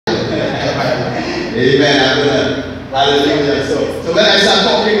Amen. Hallelujah. So when I start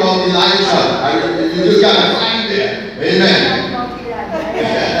talking about Elijah, you just gotta find there. Amen.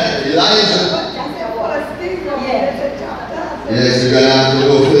 Elijah. Yes, you're gonna have to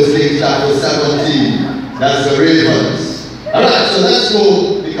go 1 Kings chapter 17. That's the ravens. Alright, so let's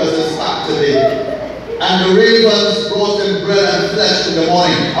go because it's back today. And the ravens brought him bread and flesh in the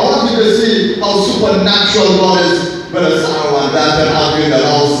morning. I want you to see how supernatural God is. Brother Sarah and that and having the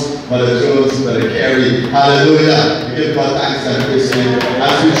house. Mother Jones, Mother Carey. Hallelujah. We give God thanks and praise Him.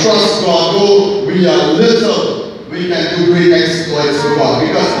 As we trust God, though we are little, we can do great exploits for God.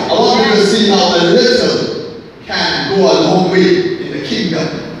 Because I want you to see how a little can go a long way in the kingdom.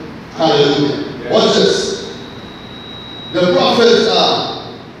 Hallelujah. Watch this. The prophet,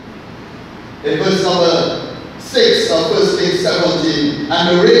 in verse number 6 of 1 Kings 17, and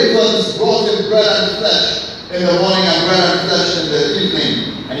the ravens brought him bread and flesh in the morning and bread and flesh in the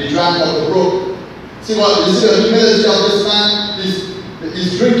evening, and he drank of the brook. See what? You see the humility of this man?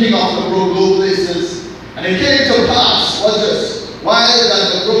 He's drinking of the brook, low places. And it came to pass, watch this, while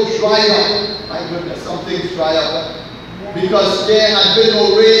that the brook dried up. My goodness, some things dry up. Because there had been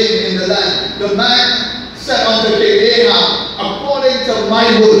no rain in the land. The man said unto King Ahab, according to my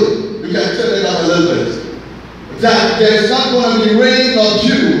word, you can turn it up a little bit, that there's not going to be rain or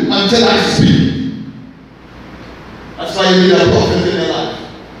dew until I speak. That's why you need a prophet in your life.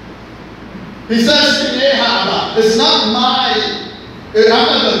 He says to Ahab, it's not I'm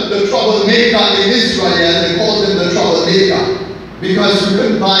not the troublemaker in Israel. They called him the troublemaker because you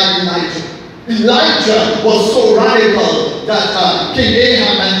couldn't buy Elijah. Elijah was so radical that King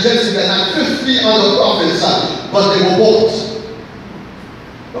Ahab and Jezebel had 50 other prophets, but they were bought.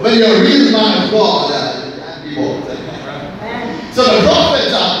 But when you're a real man of God, you can't be bought. So the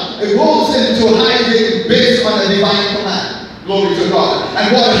prophet goes into hiding based on a divine command. Glory to God.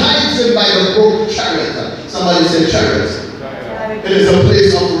 And God hides him by the brook chariot. Somebody say chariot. It is a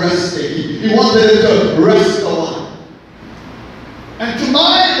place of resting. He wanted him to rest the one. And to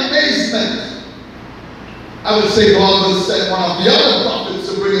my amazement, I would say God will send one of the other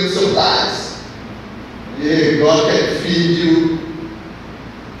prophets to bring in supplies. Yeah, God can feed you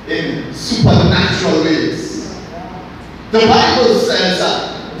in supernatural ways. The Bible says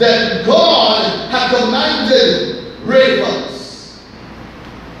that God had commanded ravens.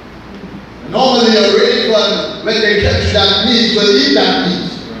 Normally a raven, when they catch that meat, will eat that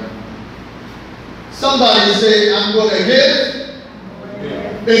meat. Somebody say, I'm going to give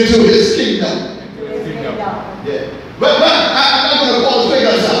into his kingdom. Yeah. But I'm not going to call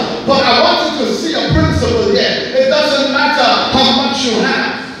figures out. But I want you to see a principle here. It doesn't matter how much you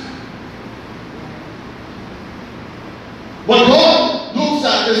have. What God looks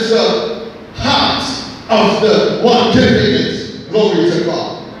at is the heart of the one giving it. Glory to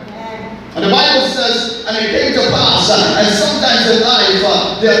God. And the Bible says, and it came to pass, and sometimes in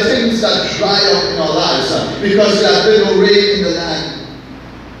life, there are things that dry up in our lives because there has been no rain in the land.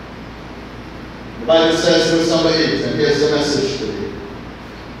 The Bible says, verse number 8, and here's the message today.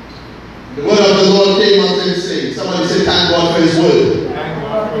 The word of the Lord came unto him, saying, somebody say, thank God for his word.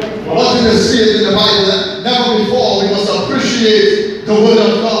 I want you to see it in the Bible that never before we must appreciate the word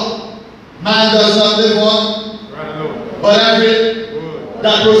of God. Man does not live on, but every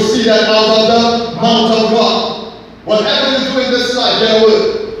that proceeded out of the mouth of God. Whatever you do in this life, get a word.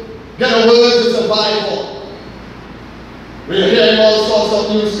 Get a word to survive for. We are hearing all sorts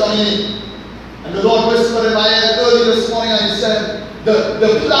of news coming in. And the Lord whispered in my ear early this morning and he said,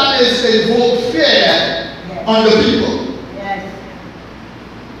 the plan is to invoke fear on the people.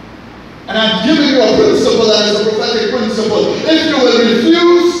 And I'm giving you a principle that is a prophetic principle. If you will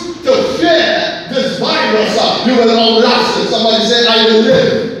refuse to fear this virus, you will outlast it. Somebody say, I will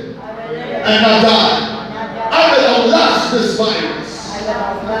live and not die. I will outlast this virus.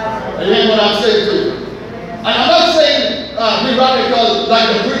 You hear what I'm saying to you? And I'm not saying be radical like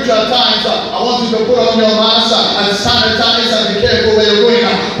the preacher at times. I want you to put on your mask and sanitize and be careful where you're going.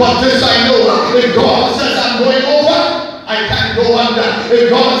 But this I know, if God says I'm going over, I can't go under. If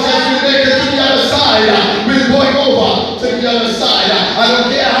God says we make it to the other side, we're going over to the other side. I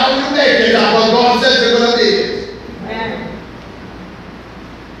don't care how you make it, but God says you're going to make it. Amen.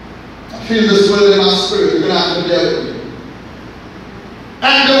 I feel this word in my spirit. You're going to have to bear with me.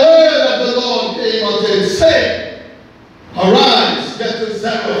 And the word of the Lord came unto him, saying, arise, get to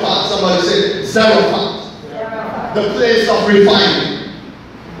Zarephath. Somebody say Zarephath. The place of refining.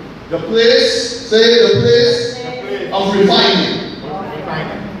 The place, say the place of refining.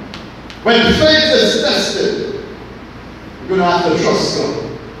 When faith is tested, you're going to have to trust God.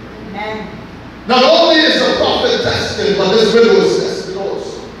 Not only is the prophet tested, but this widow is tested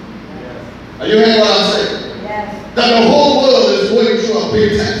also. Are you hearing what I'm saying? Yes. That the whole world is going through a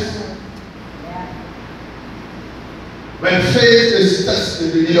big test. Yeah. When faith is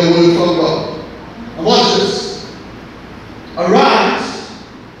tested, you need a word from God. And watch this. Arise.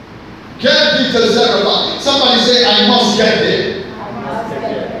 Get thee to Zarephath. Somebody say, I must get there. I must get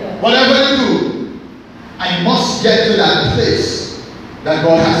there. Whatever you do, I must get to that place that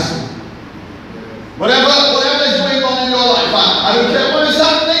God has me. Whatever is going on in your life, I don't care what is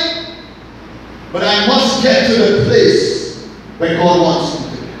happening, but I must get to the place where God wants me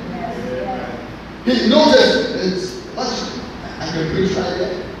to be. Notice, it's much, I can preach right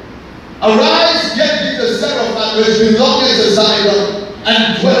there. Arise, get thee to Zarephath, which belongeth to Zion,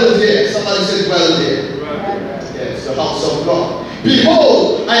 and dwell there. Somebody say, dwell there. Yes, the house of God.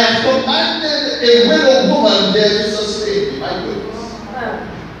 Behold, I have commanded a widow woman there to sustain me. My goodness.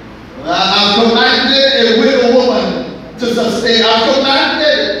 I've commanded a widow woman to sustain. I've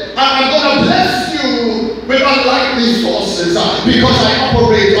commanded, I'm going to bless you with unlikely sources because I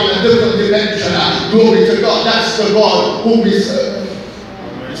operate on a different dimension. Glory to God. That's the God whom we serve.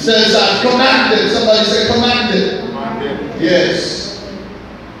 He says, I've commanded. Somebody say, commanded. Yes.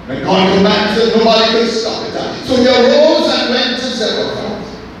 When God commands it, nobody can stop it. So he arose and went to Zarephath.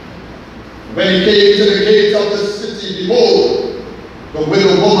 When he came to the gate of the city, behold, the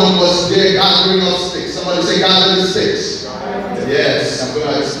widow woman was there gathering of sticks. Somebody say, gathering sticks. Yes, I'm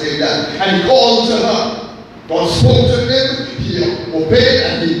going to explain that. And he called to her. God spoke to him. He obeyed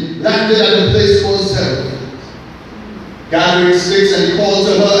and he landed at the place called Zarephath. Gathering sticks, and he called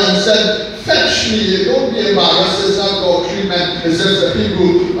to her and said, fetch me. Don't be embarrassed. It's not called treatment. It's just a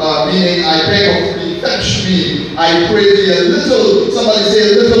Hebrew meaning, I beg of thee, fetch me. I pray thee a little, somebody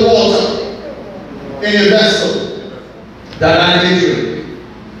say a little water in a vessel, that I may drink.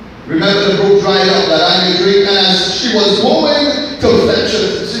 Remember the brook dried up, that I may drink. And as she was going to fetch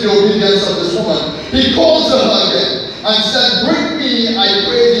it, see the obedience of this woman, he called to her again and said, bring me, I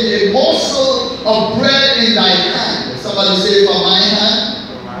pray thee, a morsel of bread in thy hand. Somebody say, from my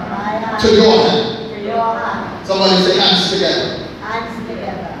hand to your hand. To your hand. Somebody say, hands together. Hands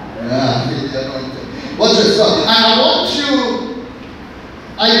together. Yeah, feel the anointing. Watch this up. And I want you,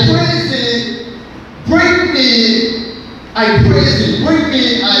 I pray thee, bring me, I pray thee, bring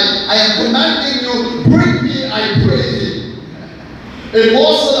me, I am commanding you, bring me, I pray thee, a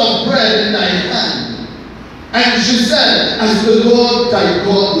morsel of bread in thy hand. And she said, as the Lord thy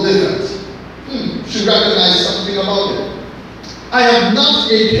God liveth. She recognized something about it. I have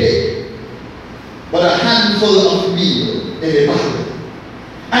not a cake, but a handful of meal in a barrel,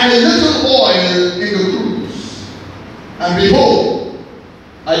 and a little oil in the cruse. And behold,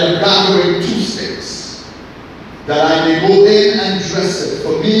 I am gathering 2 sticks, that I may go in and dress it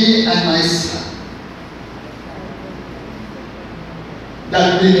for me and my son,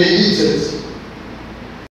 that we may eat it